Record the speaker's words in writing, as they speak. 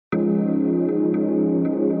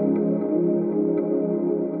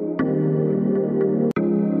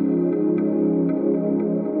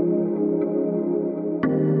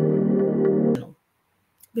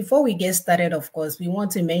before we get started, of course, we want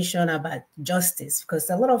to mention about justice, because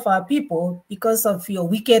a lot of our people, because of your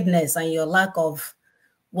wickedness and your lack of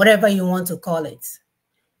whatever you want to call it,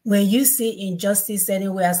 when you see injustice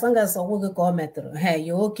anywhere, as long as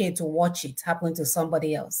you're okay to watch it happen to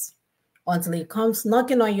somebody else. Until it comes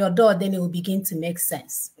knocking on your door, then it will begin to make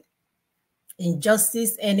sense.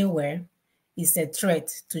 Injustice anywhere is a threat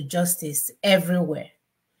to justice everywhere.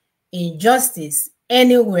 Injustice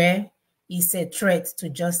anywhere is a threat to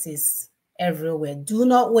justice everywhere. Do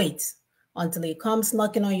not wait until it comes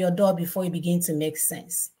knocking on your door before you begin to make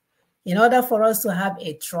sense. In order for us to have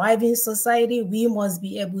a thriving society, we must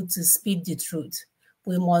be able to speak the truth.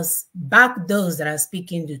 We must back those that are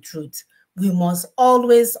speaking the truth. We must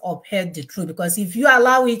always uphold the truth, because if you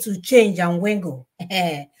allow it to change and wiggle,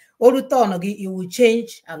 it will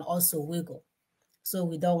change and also wiggle. So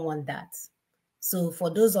we don't want that. So for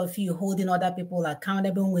those of you holding other people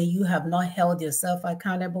accountable when you have not held yourself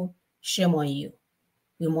accountable, shame on you.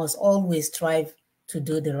 We must always strive to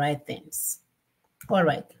do the right things. All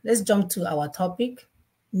right, let's jump to our topic.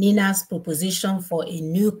 Nina's proposition for a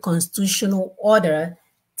new constitutional order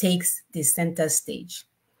takes the center stage.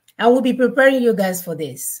 And we'll be preparing you guys for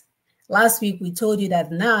this. Last week, we told you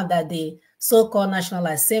that now that the so-called National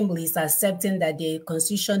Assembly is accepting that the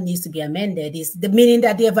constitution needs to be amended, is the meaning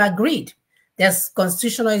that they have agreed that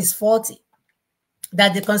constitutional is faulty,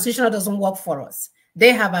 that the constitution doesn't work for us.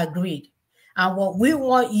 They have agreed. And what we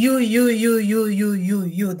want you,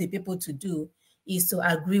 the people to do is to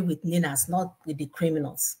agree with Ninas, not with the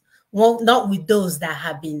criminals. Well, not with those that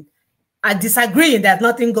have been disagreeing, there's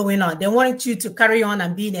nothing going on. They want you to carry on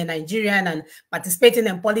and being a Nigerian and participating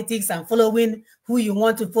in politics and following who you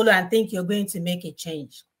want to follow and think you're going to make a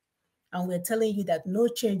change. And we're telling you that no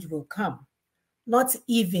change will come. Not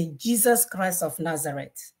even Jesus Christ of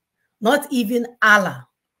Nazareth, not even Allah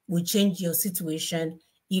will change your situation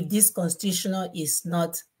if this constitution is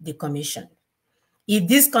not decommissioned. If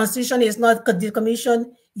this constitution is not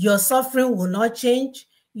decommissioned, your suffering will not change.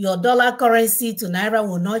 Your dollar currency to Naira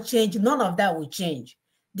will not change. None of that will change.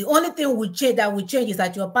 The only thing that will change is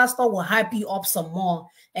that your pastor will hype you up some more,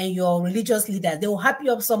 and your religious leaders, they will hype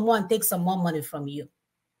you up some more and take some more money from you.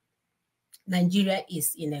 Nigeria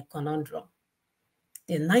is in a conundrum.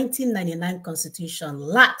 The 1999 Constitution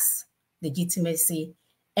lacks legitimacy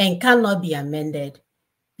and cannot be amended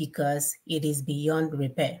because it is beyond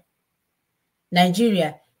repair.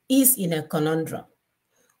 Nigeria is in a conundrum.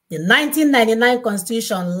 The 1999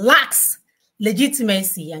 Constitution lacks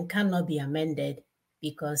legitimacy and cannot be amended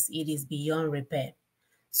because it is beyond repair.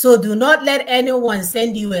 So do not let anyone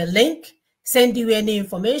send you a link, send you any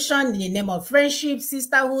information in the name of friendship,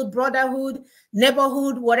 sisterhood, brotherhood,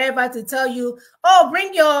 neighborhood, whatever, to tell you, oh,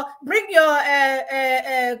 bring your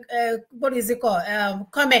what is it called?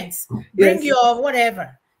 Comments, bring yes. Your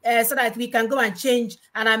whatever, so that we can go and change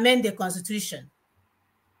and amend the Constitution.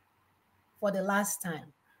 For the last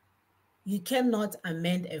time, you cannot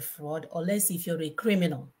amend a fraud unless if you're a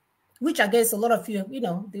criminal, which I guess a lot of you,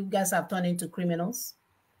 you guys have turned into criminals.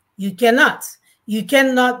 You cannot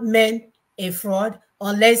amend a fraud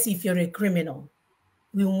unless if you're a criminal.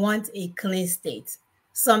 We want a clean state,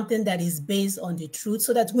 something that is based on the truth,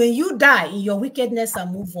 so that when you die in your wickedness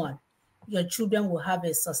and move on, your children will have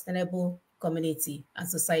a sustainable community and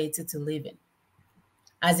society to live in.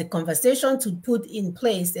 As a conversation to put in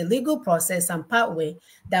place a legal process and pathway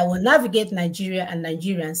that will navigate Nigeria and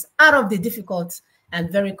Nigerians out of the difficult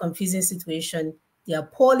and very confusing situation their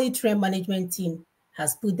poorly trained management team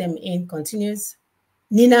has put them in continues.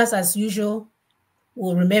 Ninas, as usual,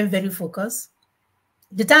 will remain very focused,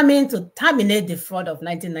 determined to terminate the fraud of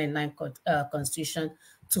 1999 Constitution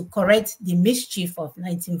to correct the mischief of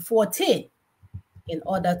 1914 in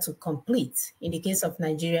order to complete, in the case of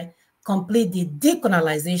Nigeria, complete the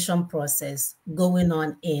decolonization process going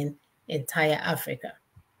on in entire Africa.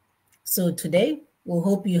 So today, we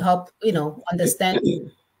hope you help, understand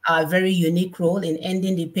our very unique role in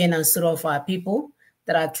ending the pain and sorrow of our people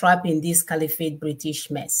that are trapped in this caliphate British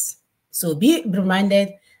mess. So be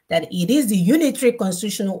reminded that it is the unitary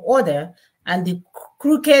constitutional order and the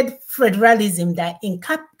crooked federalism that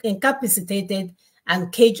incapacitated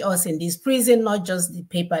and caged us in this prison, not just the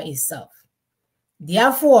paper itself.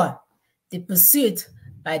 Therefore, the pursuit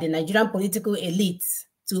by the Nigerian political elites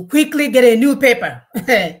to quickly get a new paper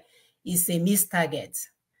is a missed target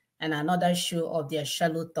and another show of their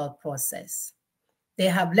shallow thought process. They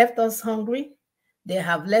have left us hungry. They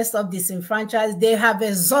have left us disenfranchised. They have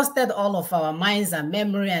exhausted all of our minds and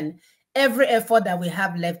memory and every effort that we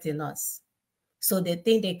have left in us. So they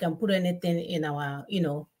think they can put anything in our,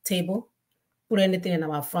 table, put anything in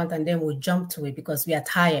our front, and then we'll jump to it because we are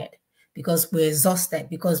tired. because we're exhausted,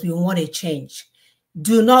 because we want a change.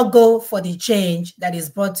 Do not go for the change that is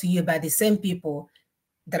brought to you by the same people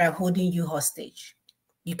that are holding you hostage.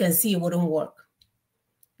 You can see it wouldn't work.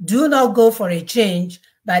 Do not go for a change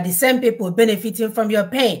by the same people benefiting from your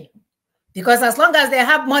pain. Because as long as they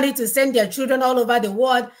have money to send their children all over the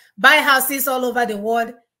world, buy houses all over the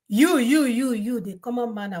world, you, the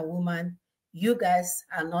common man and woman, you guys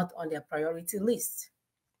are not on their priority list.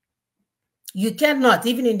 You cannot,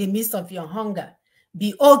 even in the midst of your hunger,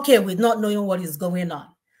 be okay with not knowing what is going on.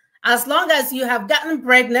 As long as you have gotten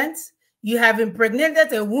pregnant, you have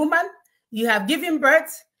impregnated a woman, you have given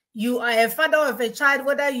birth, you are a father of a child,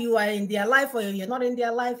 whether you are in their life or you're not in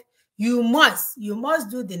their life, you must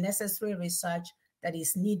do the necessary research that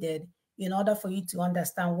is needed in order for you to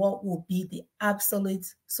understand what will be the absolute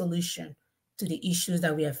solution to the issues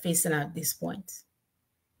that we are facing at this point.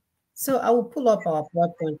 So I will pull up our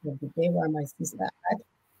PowerPoint of the day while my sister had.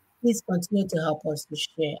 Please continue to help us to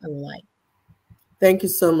share and like. Thank you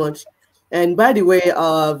so much. And by the way,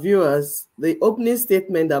 our viewers, the opening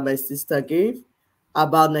statement that my sister gave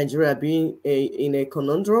about Nigeria being in a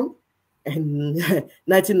conundrum and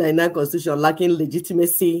 1999 constitution lacking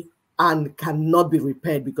legitimacy and cannot be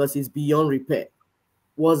repaired because it's beyond repair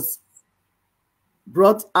was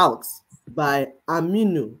brought out by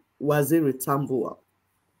Aminu Waziri Tambuwal,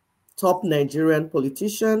 top Nigerian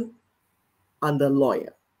politician and a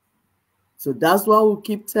lawyer. So that's why we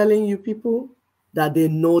keep telling you people that they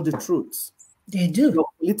know the truth. They do. Your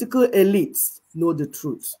political elites know the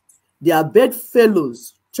truth. Their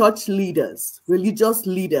bedfellows, church leaders, religious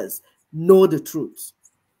leaders know the truth.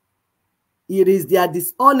 It is their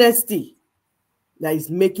dishonesty that is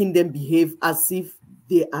making them behave as if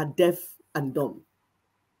they are deaf and dumb.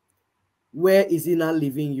 Where is it now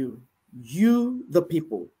leaving you? You, the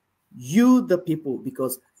people. You, the people,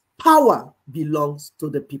 because power belongs to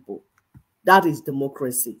the people. That is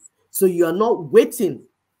democracy. So you are not waiting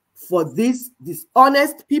for these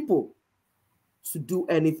dishonest people to do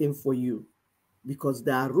anything for you because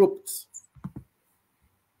they are roped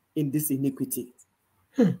in this iniquity.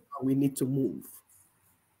 We need to move.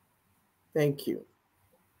 Thank you.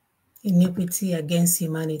 Iniquity against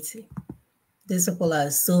humanity. These people are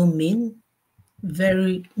so mean,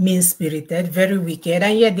 very mean-spirited, very wicked,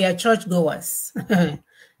 and yet they are churchgoers.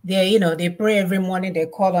 They pray every morning, they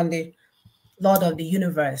call on the Lord of the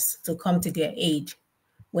universe to come to their aid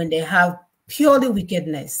when they have purely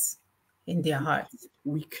wickedness in their hearts.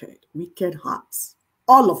 Wicked hearts.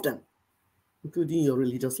 All of them, including your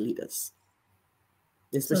religious leaders.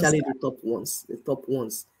 Especially the top ones,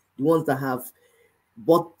 the ones that have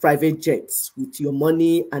bought private jets with your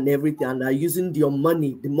money and everything, and are using your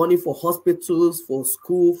money, the money for hospitals, for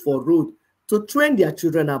school, for road, to train their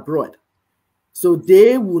children abroad. So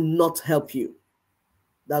they will not help you.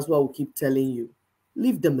 That's why we keep telling you,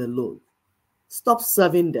 leave them alone. Stop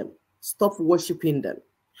serving them. Stop worshiping them.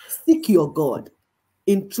 Seek your God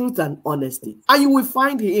in truth and honesty, and you will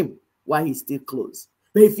find him while he's still close.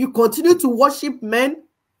 But if you continue to worship men,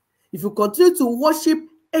 if you continue to worship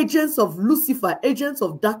agents of Lucifer, agents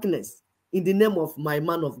of darkness, in the name of my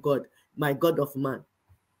man of God, my God of man,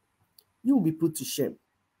 you will be put to shame.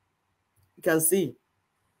 You can see,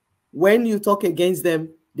 when you talk against them,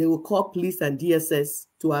 they will call police and DSS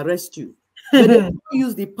to arrest you. But they will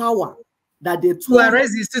use the power that they to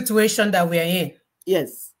arrest the situation that we are in.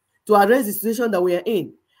 Yes, to arrest the situation that we are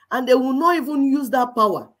in. And they will not even use that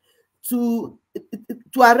power to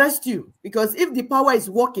arrest you, because if the power is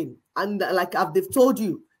working, and like they've told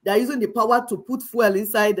you, they're using the power to put fuel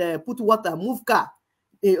inside, put water, move car,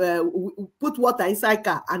 put water inside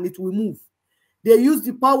car, and it will move. They use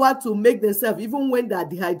the power to make themselves, even when they're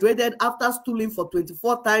dehydrated after stooling for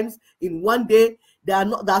 24 times in one day,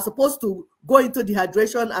 they're supposed to go into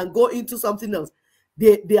dehydration and go into something else.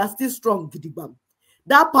 They are still strong.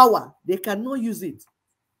 That power, they cannot use it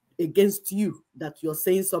against you, that you're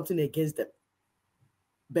saying something against them.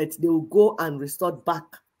 But they will go and restore back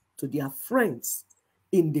to their friends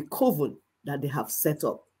in the coven that they have set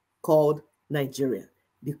up called Nigeria.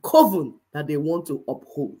 The coven that they want to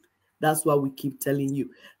uphold. That's why we keep telling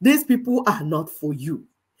you, these people are not for you.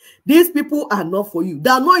 These people are not for you. They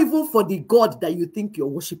are not even for the God that you think you're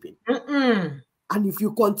worshiping. And if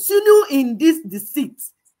you continue in this deceit,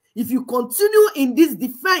 if you continue in this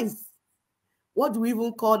defense, what do we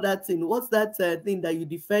even call that thing? What's that thing that you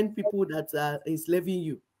defend people that are enslaving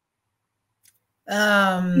you?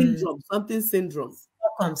 Syndrome, something syndrome.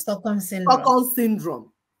 Stockholm syndrome. Stockholm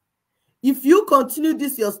syndrome. If you continue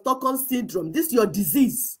this, your Stockholm syndrome, this your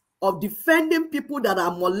disease of defending people that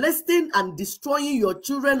are molesting and destroying your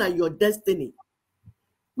children and your destiny,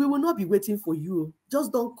 We will not be waiting for you.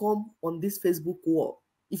 Just don't come on this Facebook wall.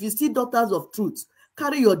 If you see Daughters of Truth,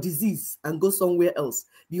 carry your disease and go somewhere else.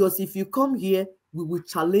 Because if you come here, we will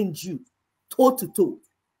challenge you toe to toe.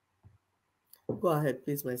 Go ahead,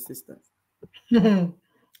 please, my sister.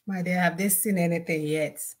 My dear, have they seen anything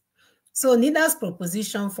yet? So NIDA's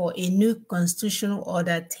proposition for a new constitutional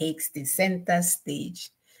order takes the center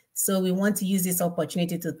stage. So we want to use this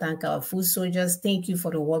opportunity to thank our food soldiers. Thank you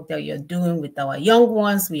for the work that you're doing with our young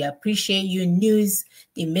ones. We appreciate you. News,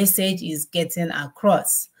 the message is getting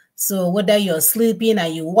across. So whether you're sleeping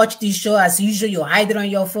and you watch this show, as usual, you hide it on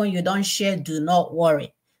your phone, you don't share, do not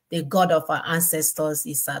worry. The God of our ancestors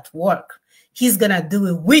is at work. He's going to do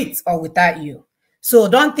it with or without you. So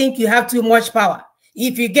don't think you have too much power.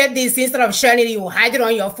 If you get this, instead of sharing it, you hide it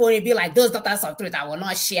on your phone and be like, those Daughters of Truth, I will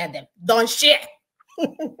not share them. Don't share.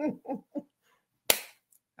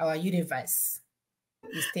 Our universe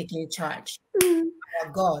is taking charge.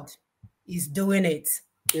 Our God is doing it.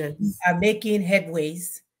 Yes. You are making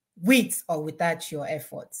headways with or without your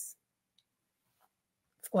efforts.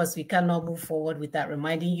 Of course, we cannot move forward without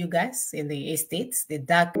reminding you guys in the estates, the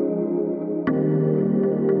dark